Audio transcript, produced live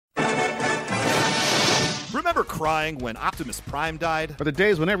crying when Optimus Prime died? Or the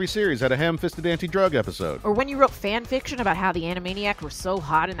days when every series had a ham-fisted anti-drug episode? Or when you wrote fan fiction about how the Animaniacs were so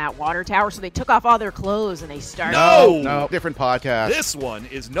hot in that water tower, so they took off all their clothes and they started... No, different podcast. This one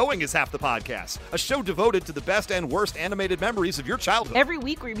is Knowing is Half the Podcast, a show devoted to the best and worst animated memories of your childhood. Every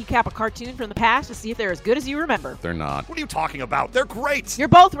week we recap a cartoon from the past to see if they're as good as you remember. They're not. What are you talking about? They're great! You're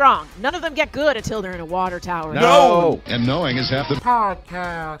both wrong. None of them get good until they're in a water tower. No! And Knowing is Half the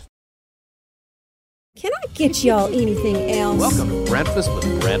Podcast. Can I get y'all anything else? Welcome to Breakfast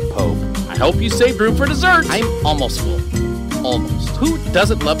with Brent Pope. I hope you saved room for dessert. I'm almost full. Almost. Who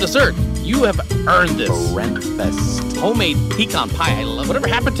doesn't love dessert? You have earned this. Breakfast. Homemade pecan pie. I love. Whatever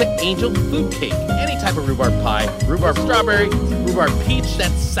happened to angel food cake? Any type of rhubarb pie. Rhubarb strawberry. Rhubarb peach.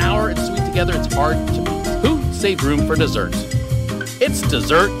 That's sour and sweet together. It's hard to beat. Who saved room for dessert? It's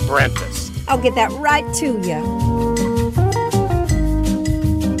Dessert Breakfast. I'll get that right to you.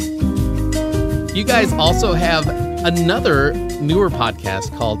 You guys also have another newer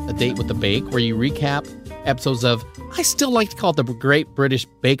podcast called A Date with the Bake, where you recap episodes of, I still like to call it the Great British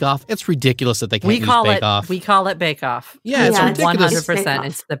Bake Off. It's ridiculous that they can't use Bake Off. We call it Bake Off. Yeah, it's ridiculous. 100%.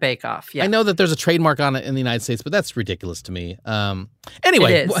 It's the Bake Off. Yeah. I know that there's a trademark on it in the United States, but that's ridiculous to me.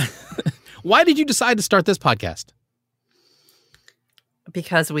 Anyway, why did you decide to start this podcast?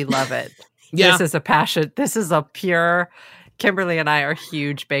 Because we love it. Yeah. This is a passion. This is a pure... Kimberly and I are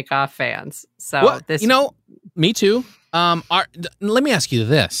huge Bake Off fans. So me too. Let me ask you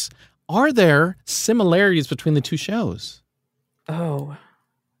this. Are there similarities between the two shows? Oh,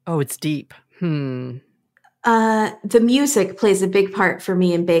 it's deep. The music plays a big part for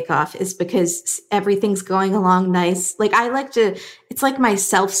me in Bake Off is because everything's going along nice. Like it's like my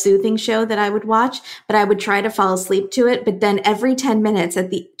self-soothing show that I would watch, but I would try to fall asleep to it. But then every 10 minutes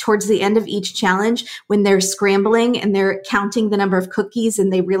towards the end of each challenge, when they're scrambling and they're counting the number of cookies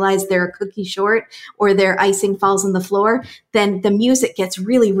and they realize they're a cookie short or their icing falls on the floor, then the music gets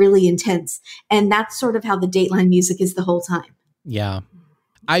really, really intense. And that's sort of how the Dateline music is the whole time. Yeah.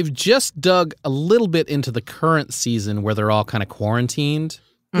 I've just dug a little bit into the current season where they're all kind of quarantined.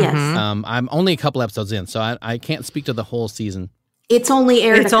 Yes. I'm only a couple episodes in, so I can't speak to the whole season. It's only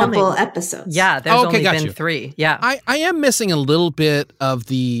aired a couple episodes. Yeah, there's only been 3. Yeah. I am missing a little bit of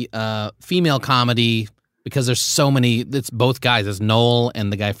the female comedy because there's so many. It's both guys. It's Noel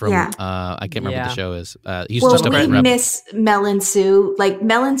and the guy from, I can't remember what the show is. He's just a we miss Mel and Sue. Like,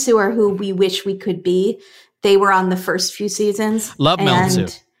 Mel and Sue are who we wish we could be. They were on the first few seasons. Love Mel and Sue.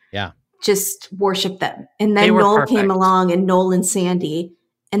 Yeah. Just worship them. And then Noel came along and Noel and Sandy,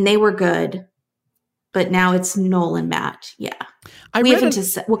 and they were good. But now it's Noel and Matt. Yeah.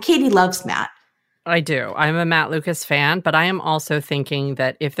 Katie loves Matt. I do. I'm a Matt Lucas fan, but I am also thinking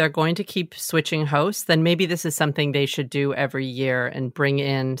that if they're going to keep switching hosts, then maybe this is something they should do every year and bring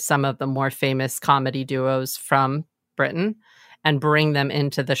in some of the more famous comedy duos from Britain and bring them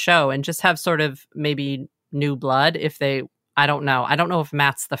into the show and just have sort of maybe new blood I don't know. I don't know if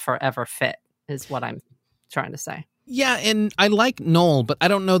Matt's the forever fit is what I'm trying to say. Yeah, and I like Noel, but I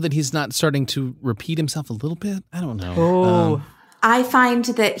don't know that he's not starting to repeat himself a little bit. I don't know. I find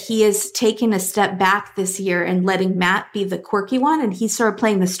that he has taken a step back this year and letting Matt be the quirky one, and he's sort of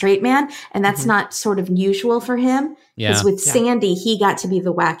playing the straight man, and that's not sort of usual for him. Because with Sandy, he got to be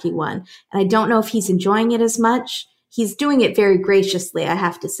the wacky one. And I don't know if he's enjoying it as much. He's doing it very graciously, I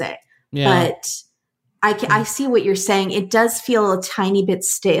have to say. Yeah. But I see what you're saying. It does feel a tiny bit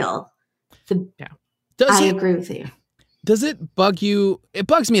stale. I agree with you. Does it bug you? It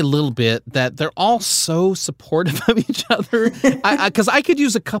bugs me a little bit that they're all so supportive of each other. Because I could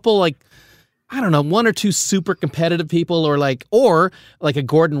use a couple, like, I don't know, 1 or 2 super competitive people, or like a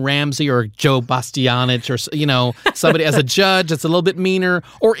Gordon Ramsay or Joe Bastianich, or somebody as a judge that's a little bit meaner,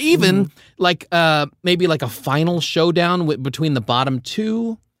 or even maybe like a final showdown between the bottom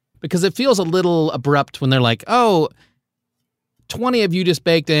 2. Because it feels a little abrupt when they're like, 20 of you just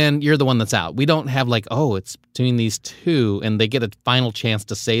baked in, you're the one that's out. We don't have it's between these 2 and they get a final chance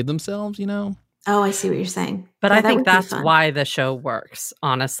to save themselves, Oh, I see what you're saying. But I think that's why the show works,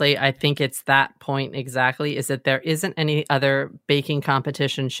 honestly. I think it's that point exactly, is that there isn't any other baking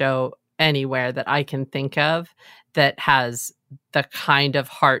competition show anywhere that I can think of that has the kind of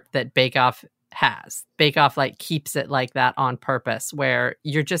heart that Bake Off has. Bake Off keeps it like that on purpose, where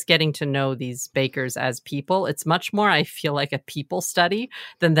you're just getting to know these bakers as people. It's much more, I feel, like a people study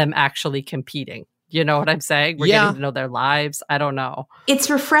than them actually competing. You know what I'm saying? We're getting to know their lives. I don't know. It's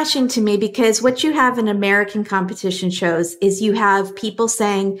refreshing to me because what you have in American competition shows is you have people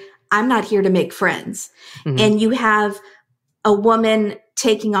saying, I'm not here to make friends. Mm-hmm. And you have a woman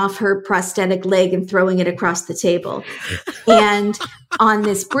taking off her prosthetic leg and throwing it across the table. And on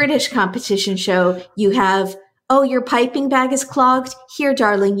this British competition show, you have oh, your piping bag is clogged. Here,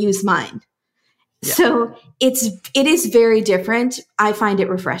 darling, use mine. Yeah. So it is very different. I find it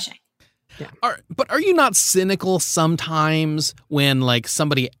refreshing. Yeah. But are you not cynical sometimes when like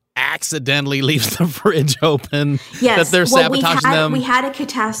somebody accidentally leaves the fridge open? Yes. That they're sabotaging them? We had a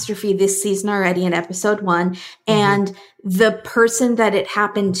catastrophe this season already in episode 1, and the person that it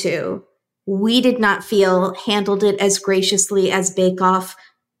happened to, we did not feel handled it as graciously as Bake Off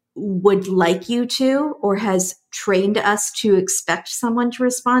would like you to, or has trained us to expect someone to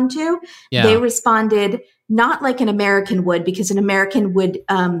respond to. Yeah. They responded not like an American would, because an American would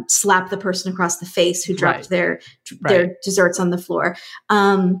slap the person across the face who dropped their desserts on the floor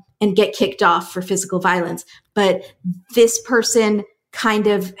and get kicked off for physical violence. But this person kind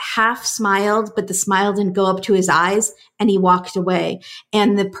of half smiled, but the smile didn't go up to his eyes, and he walked away.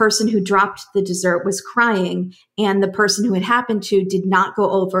 And the person who dropped the dessert was crying, and the person who it happened to did not go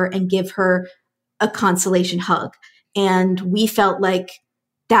over and give her a consolation hug. And we felt like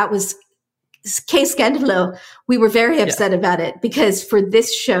that was case scandalo. We were very upset about it, because for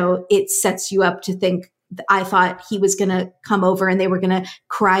this show, it sets you up to think, I thought he was going to come over and they were going to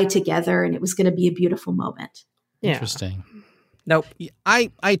cry together, and it was going to be a beautiful moment. Yeah. Interesting. Nope.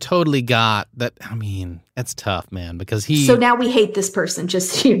 I totally got that. I mean, that's tough, man, because So now we hate this person,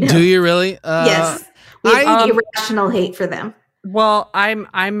 just so you know. Do you really? Yes. We have irrational hate for them. Well, I'm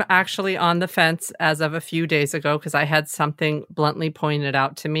actually on the fence as of a few days ago, because I had something bluntly pointed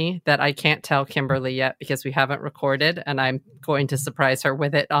out to me that I can't tell Kimberly yet because we haven't recorded, and I'm going to surprise her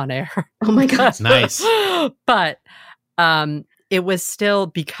with it on air. Oh my God. Nice. But it was still,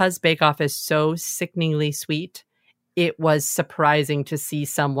 because Bake Off is so sickeningly sweet, it was surprising to see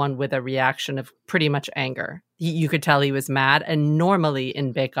someone with a reaction of pretty much anger. You could tell he was mad, and normally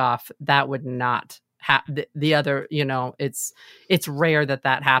in Bake Off, that would not the other, it's rare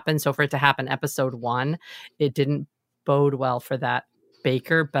that happens. So for it to happen episode 1, it didn't bode well for that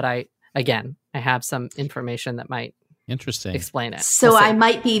baker. But I have some information that might explain it. So I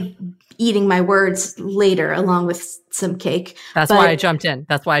might be eating my words later along with some cake. Why I jumped in.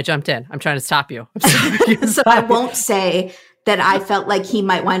 I'm trying to stop you. So I won't say that I felt like he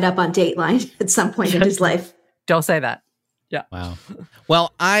might wind up on Dateline at some point in his life. Don't say that. Yeah. Wow.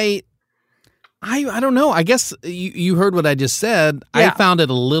 Well, I don't know. I guess you heard what I just said. Yeah. I found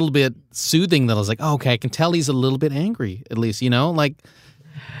it a little bit soothing that I was like, oh, okay, I can tell he's a little bit angry, at least, like,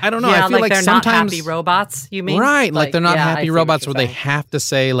 I don't know. Yeah, I feel like they're sometimes not happy robots, you mean? Right. Like they're not happy robots where they have to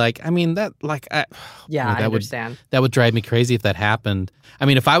say, like, I mean, that, like, I understand. That would drive me crazy if that happened. I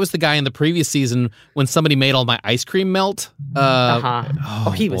mean, if I was the guy in the previous season when somebody made all my ice cream melt.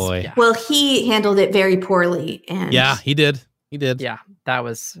 Oh, he boy. was. Yeah. Well, he handled it very poorly. And yeah, he did. Yeah, that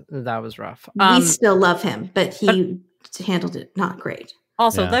was rough. We still love him, but he handled it not great.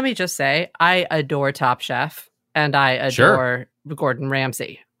 Also, let me just say, I adore Top Chef, and I adore Gordon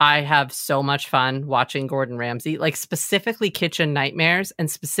Ramsay. I have so much fun watching Gordon Ramsay, like specifically Kitchen Nightmares,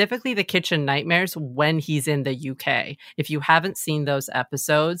 and specifically the Kitchen Nightmares when he's in the UK. If you haven't seen those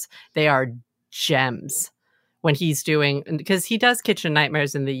episodes, they are gems. When he's doing, because he does Kitchen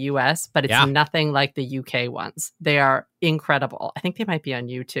Nightmares in the US, but it's nothing like the UK ones. They are incredible. I think they might be on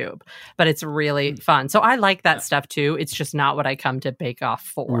YouTube, but it's really fun. So I like that stuff too. It's just not what I come to Bake Off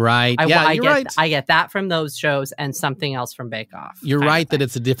for. Right. I get that from those shows and something else from Bake Off. You're right that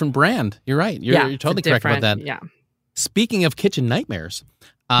it's a different brand. You're right. You're totally correct about that. Yeah. Speaking of Kitchen Nightmares,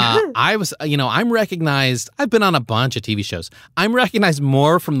 I'm recognized. I've been on a bunch of TV shows. I'm recognized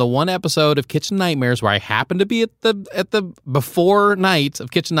more from the one episode of Kitchen Nightmares where I happened to be at the before night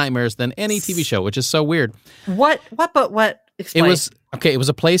of Kitchen Nightmares than any TV show, which is so weird. What? Explain. It was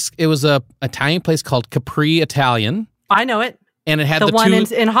a place. It was a Italian place called Capri Italian. I know it. And it had the one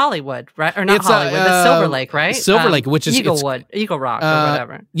in Hollywood, right? Or not Hollywood, the Silver Lake, right? Silver Lake, which is Eagle Rock, or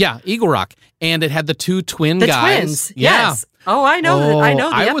whatever. Yeah, Eagle Rock, and it had the two twins. Twins, yes. Oh, I know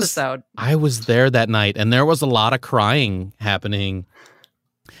the episode. I was there that night, and there was a lot of crying happening.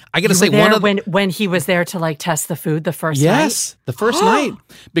 I got to say, when he was there to like test the food the first night. Yes, the first night,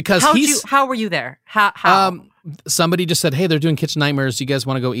 because how were you there? How? Somebody just said, hey, they're doing Kitchen Nightmares. You guys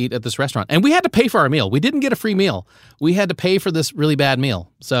want to go eat at this restaurant? And we had to pay for our meal. We didn't get a free meal. We had to pay for this really bad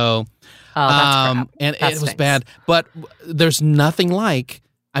meal. So, that's crap. And it was bad. But there's nothing like,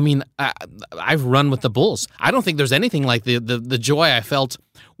 I mean, I've run with the bulls. I don't think there's anything like the joy I felt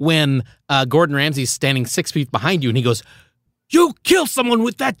when Gordon Ramsay's standing 6 feet behind you and he goes, you kill someone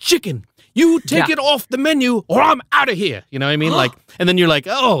with that chicken. You take it off the menu or I'm out of here. You know what I mean? Like, and then you're like,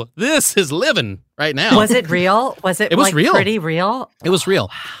 oh, this is living right now. Was it real? Was it was real. Pretty real? It was real.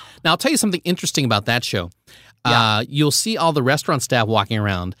 Now, I'll tell you something interesting about that show. You'll see all the restaurant staff walking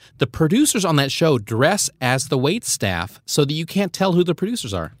around. The producers on that show dress as the wait staff so that you can't tell who the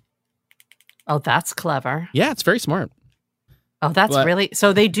producers are. Oh, that's clever. Yeah, it's very smart. Oh, that's really...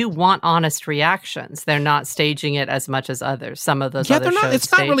 So they do want honest reactions. They're not staging it as much as others. Some of those other they're not. shows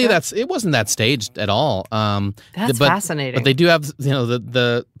It's not really stage that... It wasn't that staged at all. That's fascinating. But they do have,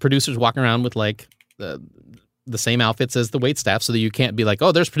 the producers walking around with, like, the same outfits as the wait staff so that you can't be like,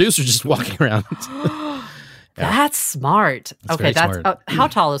 oh, there's producers just walking around. That's smart. That's smart. How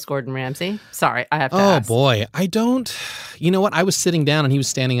tall is Gordon Ramsay? Sorry, I have to ask. Oh, boy. I don't... You know what? I was sitting down and he was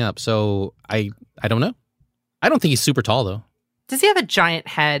standing up, so I don't know. I don't think he's super tall, though. Does he have a giant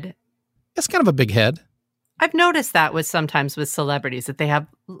head? It's kind of a big head. I've noticed that sometimes with celebrities that they have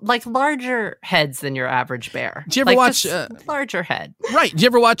like larger heads than your average bear. Do you ever watch larger head? Right. Do you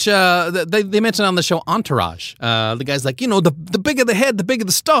ever watch? They mentioned on the show Entourage. The guy's like, the bigger the head, the bigger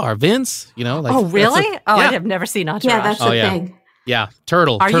the star. Vince. Like, oh, really? I have never seen Entourage. Yeah, that's the thing. Yeah,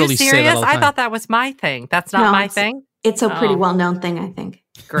 Turtle. Are Turtle you say serious? that all the I time. thought that was my thing. That's not my thing. It's a pretty well-known thing, I think.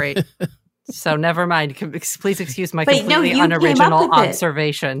 Great. So never mind. Please excuse my But completely you unoriginal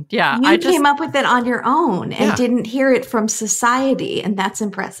observation. Yeah, you came up with it on your own and didn't hear it from society, and that's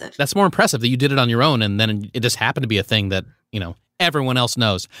impressive. That's more impressive that you did it on your own, and then it just happened to be a thing that everyone else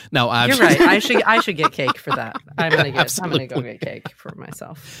knows. No, you're right. I should get cake for that. I'm gonna go get cake for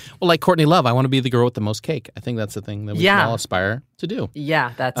myself. Well, like Courtney Love, I want to be the girl with the most cake. I think that's the thing that we can all aspire to do.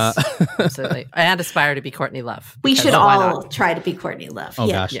 Yeah, that's absolutely. And aspire to be Courtney Love. We should all try to be Courtney Love. Oh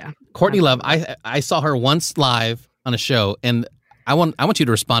gosh, yeah. Courtney Love. I saw her once live on a show, and I want you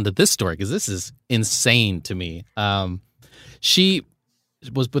to respond to this story because this is insane to me. She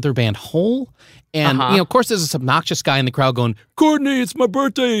was with her band Hole. And, of course, there's this obnoxious guy in the crowd going, Courtney, it's my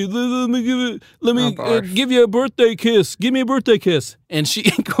birthday. Let me give you a birthday kiss. Give me a birthday kiss. And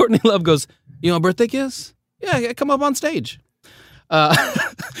Courtney Love goes, you want a birthday kiss? Yeah, come up on stage.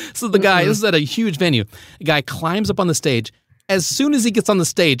 So the guy, this is at a huge venue. The guy climbs up on the stage. As soon as he gets on the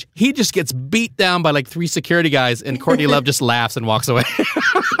stage, he just gets beat down by like 3 security guys, and Courtney Love just laughs and walks away.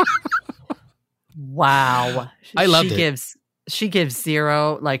 Wow. I loved it. She gives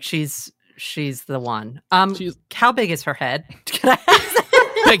zero, like she's the one. How big is her head?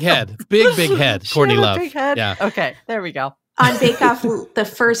 Big head. Big head. Courtney Love. Big head? Yeah. Okay, there we go. On Bake Off, the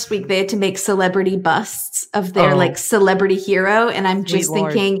first week, they had to make celebrity busts of their like celebrity hero. And I'm just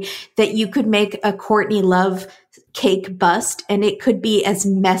thinking that you could make a Courtney Love cake bust and it could be as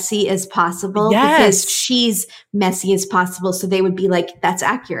messy as possible because she's messy as possible. So they would be like, that's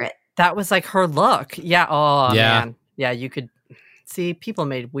accurate. That was like her look. Yeah. Oh, man. Yeah, you could see people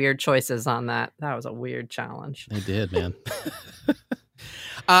made weird choices on that. That was a weird challenge. They did, man.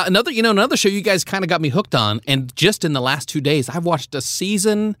 Another show you guys kind of got me hooked on, and just in the last 2 days, I've watched a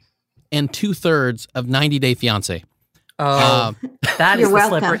season and 2/3 of 90 Day Fiancé. Oh, that is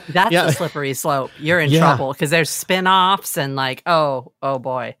the slippery slope. You're in trouble because there's spin-offs and like, oh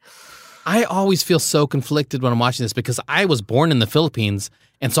boy. I always feel so conflicted when I'm watching this because I was born in the Philippines,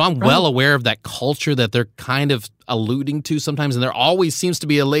 and so I'm well aware of that culture that they're kind of alluding to sometimes, and there always seems to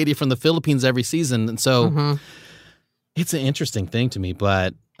be a lady from the Philippines every season, and so it's an interesting thing to me,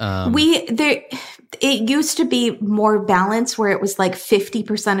 but it used to be more balanced where it was like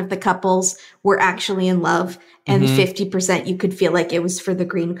 50% of the couples were actually in love and 50% you could feel like it was for the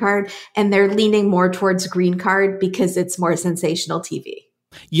green card, and they're leaning more towards green card because it's more sensational TV.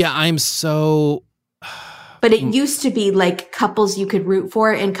 Yeah, I'm so... But it used to be like couples you could root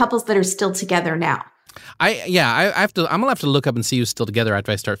for and couples that are still together now. I'm gonna have to look up and see who's still together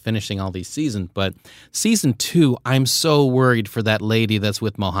after I start finishing all these seasons. But season 2, I'm so worried for that lady that's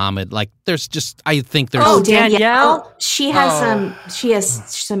with Mohammed. Like, I think there's. Oh, Danielle. She has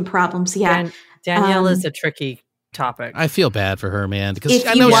some problems. Yeah, Danielle is a tricky topic. I feel bad for her, man, because if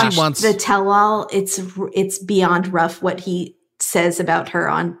I know you watch she wants the tell-all. It's beyond rough what he says about her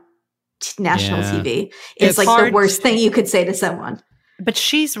on national TV. It's like the worst thing you could say to someone. But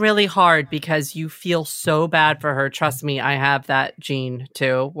she's really hard because you feel so bad for her. Trust me, I have that gene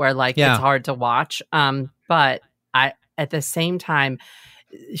too, where like it's hard to watch. But at the same time,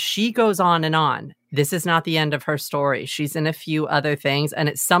 she goes on and on. This is not the end of her story. She's in a few other things, and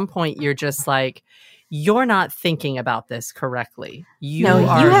at some point, you're just like, you're not thinking about this correctly. You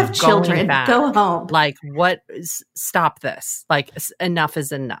have children. Back. Go home. Like, stop this. Like, enough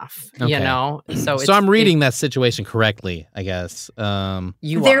is enough. Okay. You know. So I'm reading that situation correctly, I guess.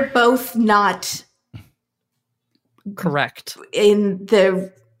 They're both not correct in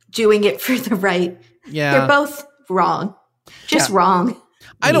the doing it for the right. Yeah, they're both wrong. Just wrong.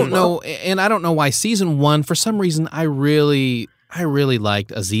 I don't know, and I don't know why season 1 for some reason I really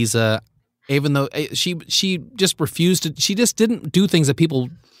liked Aziza. even though she just refused to. She just didn't do things that people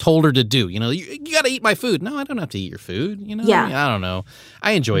told her to do. You know, you got to eat my food. No, I don't have to eat your food. You know, Yeah. I don't know.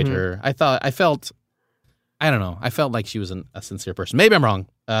 I enjoyed her. I felt like she was a sincere person. Maybe I'm wrong.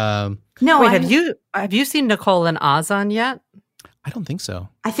 No, Wait, have you seen Nicole and Ozan yet? I don't think so.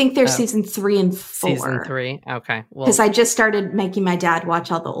 I think there's season 3 and 4. Season 3. Okay. Well, Because I just started making my dad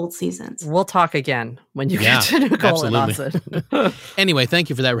watch all the old seasons. we'll talk again when you get to Nicole and Ozan. Anyway,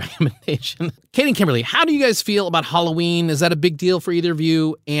 thank you for that recommendation. Kate and Kimberly, how do you guys feel about Halloween? Is that a big deal for either of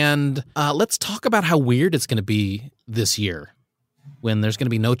you? And let's talk about how weird it's going to be this year when there's going to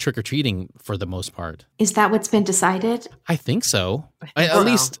be no trick-or-treating for the most part. Is that what's been decided? I think so. At so.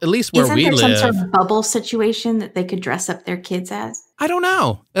 least where Isn't we there live. some sort of bubble situation that they could dress up their kids as? I don't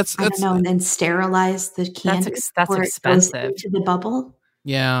know. I don't know, and then sterilize the candy that's before it goes expensive. into the bubble.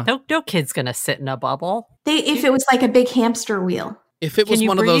 Yeah. No kid's gonna sit in a bubble. If it was like a big hamster wheel. If it Can was you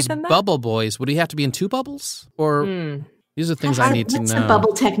one of those breathe in that? bubble boys, would he have to be in 2 bubbles? Or these are things I need to What's know. the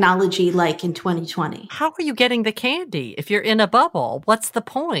bubble technology like in 2020? How are you getting the candy if you're in a bubble? What's the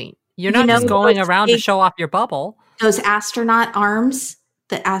point? You're You not know, just going those around to big- show off your bubble. Those astronaut arms,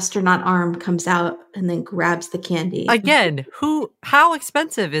 the astronaut arm comes out and then grabs the candy. Again, how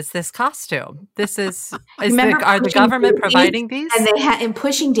expensive is this costume? This is Remember are the Pushing government Daisies? providing these? And they had in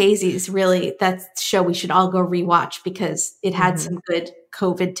Pushing Daisies, really, that show we should all go rewatch because it had some good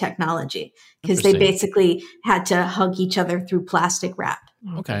COVID technology. Because they Interesting. basically had to hug each other through plastic wrap.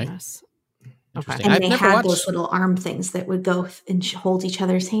 Okay. Goodness. Interesting. And I've they never had watched. those little arm things that would go and hold each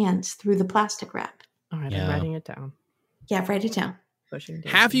other's hands through the plastic wrap. All right, Yeah. I'm writing it down. Yeah, write it down. Pushing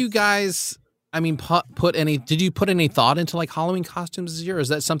Have you daisies. guys, I mean, did you put any thought into like Halloween costumes this year? Or is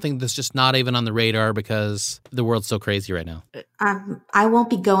that something that's just not even on the radar because the world's so crazy right now? I won't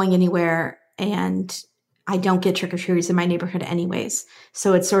be going anywhere, and I don't get trick-or-treaters in my neighborhood anyways.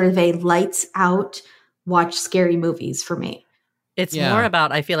 So it's sort of a lights out, watch scary movies for me. It's Yeah. more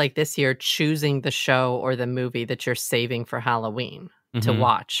about, I feel like this year, choosing the show or the movie that you're saving for Halloween to Mhm.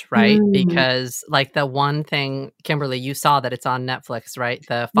 watch, right? Mm. Because like the one thing, Kimberly, you saw that it's on Netflix, right?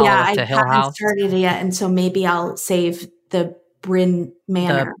 The follow-up I to Hill haven't House, started it yet, and so maybe I'll save the Bryn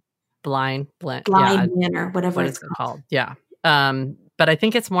Manor, Blind, Blind Manor, whatever what it's is it called. called? Yeah. But I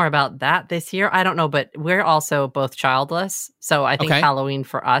think it's more about that this year. I don't know, but we're also both childless. So I think Okay. Halloween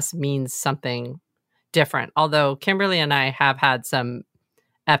for us means something different. Although Kimberly and I have had some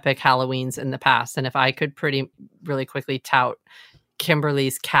epic Halloweens in the past. And if I could really quickly tout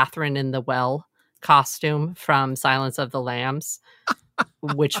Kimberly's Catherine in the Well costume from Silence of the Lambs,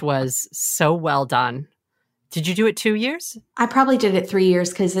 which was so well done. Did you do it 2 years? I probably did it 3 years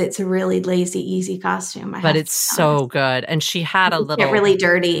because it's a really lazy, easy costume. But it's so good. And she had a You little get really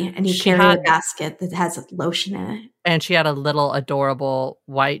dirty, and you she carry had- a basket that has lotion in it. and she had a little adorable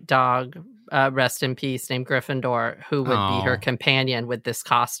white dog, rest in peace, named Gryffindor, who would be her Aw. companion with this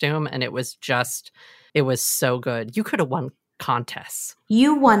costume. And it was so good. You could have won contests.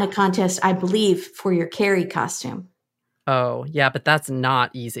 You won a contest, I believe, for your Carrie costume. Oh, yeah, but that's not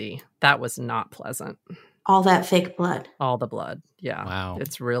easy. That was not pleasant. All that fake blood. All the blood. Yeah. Wow.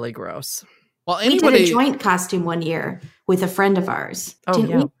 It's really gross. Well, We did anybody. a joint costume one year with a friend of ours. Oh, didn't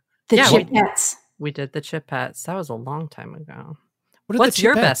yeah. we? The Yeah, we- Chipettes. We did the Chipettes. That was a long time ago. what are the What's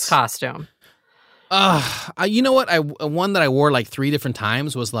your best Chipettes? costume? You know what? One that I wore like 3 different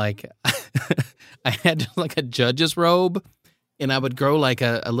times was like I had like a judge's robe, and I would grow like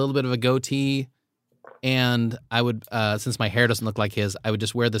a little bit of a goatee, and I would since my hair doesn't look like his, I would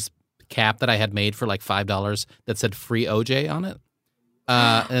just wear this cap that I had made for like $5 that said "Free OJ" on it,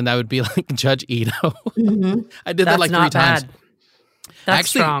 and I would be like Judge Ito. Mhm. I did that That's like 3 not times. bad. That's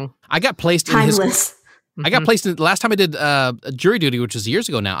Actually, strong. I got placed in his. Timeless. I got Mhm. placed in the last time I did jury duty, which was years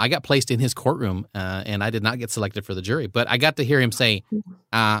ago now. I got placed in his courtroom, and I did not get selected for the jury. But I got to hear him say,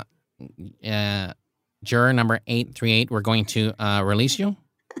 "Juror number 838, we're going to release you,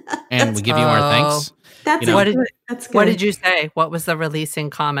 and we give you our Oh. thanks." That's You know- good. That's good. What did you say? What was the releasing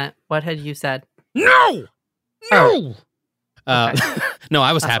comment? What had you said? No, Oh. no,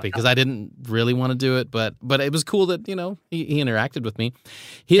 I was happy because I didn't really want to do it, but it was cool that he interacted with me.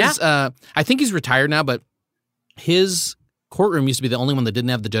 His, I think he's retired now, but his courtroom used to be the only one that didn't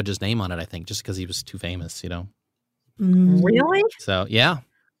have the judge's name on it. I think just because he was too famous, Mm. Really? So yeah.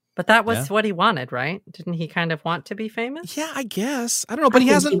 But that was Yeah. what he wanted, right? Didn't he kind of want to be famous? Yeah, I guess. I don't know, but I he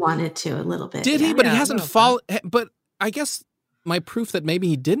think hasn't. He wanted to a little bit. Did he? yeah. But he Yeah, hasn't a little followed. But I guess my proof that maybe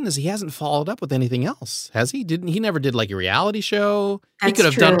he didn't is he hasn't followed up with anything else. Has he? Didn't he? Never did like a reality show. He That's could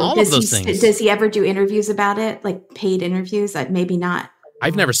have done true. all Does of those he, things. Does he ever do interviews about it, like paid interviews? Maybe not.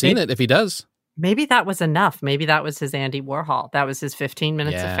 I've never seen it. If he does, Maybe that was enough. Maybe that was his Andy Warhol. That was his 15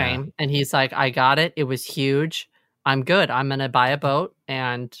 minutes of fame. And he's like, I got it. It was huge. I'm good. I'm going to buy a boat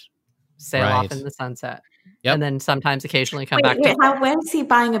and sail off in the sunset. Yep. And then sometimes occasionally come back to when is he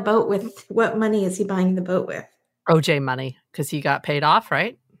buying a boat with? What money is he buying the boat with? OJ money, because he got paid off,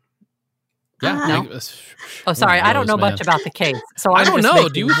 right? Yeah. Oh, sorry. I don't know much about the case. So I don't know.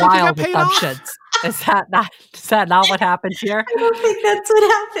 Do you think he got wild paid off? assumptions. Is that not what happened here? I don't think that's what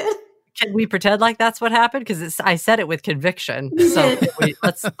happened. Can we pretend like that's what happened? Because I said it with conviction. So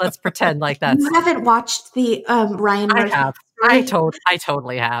let's pretend like that's. You haven't watched the Ryan Murphy. I have. I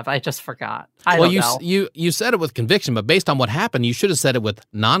totally have. I just forgot. You said it with conviction, but based on what happened, you should have said it with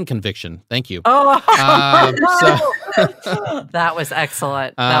non-conviction. Thank you. Oh, that was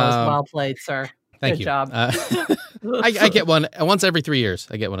excellent. That was well played, sir. Thank Good you. job. I get one once every 3 years.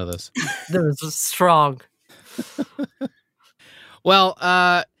 I get one of those. That was strong. Well,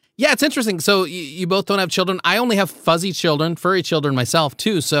 yeah, it's interesting. So you both don't have children. I only have fuzzy children, furry children myself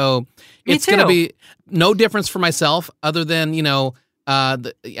too. So it's going to be no difference for myself other than, I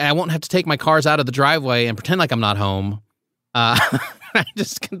won't have to take my cars out of the driveway and pretend like I'm not home. I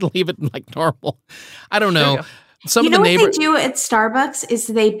just can leave it like normal. I don't know. Some of the neighbors. What they do at Starbucks is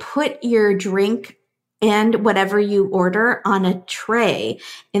they put your drink and whatever you order on a tray,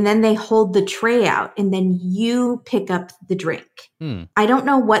 and then they hold the tray out, and then you pick up the drink. I don't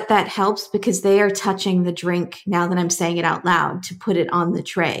know what that helps because they are touching the drink now that I'm saying it out loud to put it on the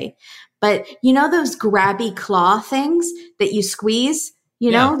tray. But you know those grabby claw things that you squeeze?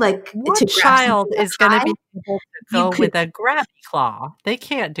 What child is going to be able to go with a grabby claw? They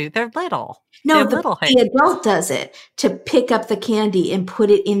can't do. They're little. No, the adult does it to pick up the candy and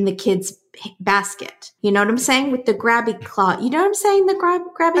put it in the kid's basket. You know what I'm saying? With the grabby claw. You know what I'm saying? The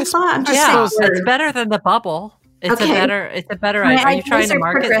grabby claw. I'm just saying it's better than the bubble. It's a better idea. Are you trying to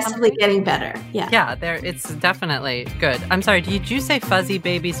market progressively something? getting better? Yeah. Yeah, it's definitely good. I'm sorry, did you say fuzzy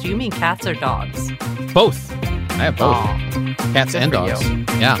babies? Do you mean cats or dogs? Both. I have both. Cats and dogs. You.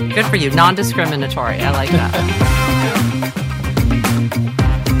 Yeah. Good for you. Non-discriminatory. I like that.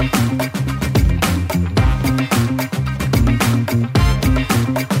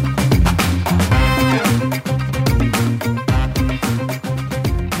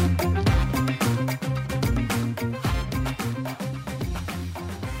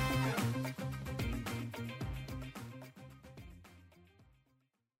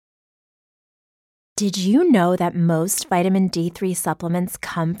 Did you know that most vitamin D3 supplements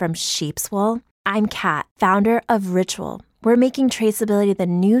come from sheep's wool? I'm Kat, founder of Ritual. We're making traceability the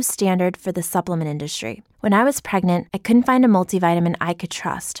new standard for the supplement industry. When I was pregnant, I couldn't find a multivitamin I could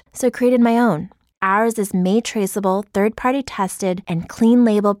trust, so I created my own. Ours is made traceable, third-party tested, and clean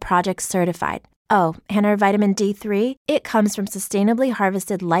label project certified. Oh, and our vitamin D3? It comes from sustainably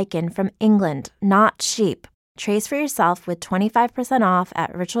harvested lichen from England, not sheep. Trace for yourself with 25% off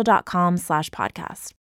at ritual.com/podcast.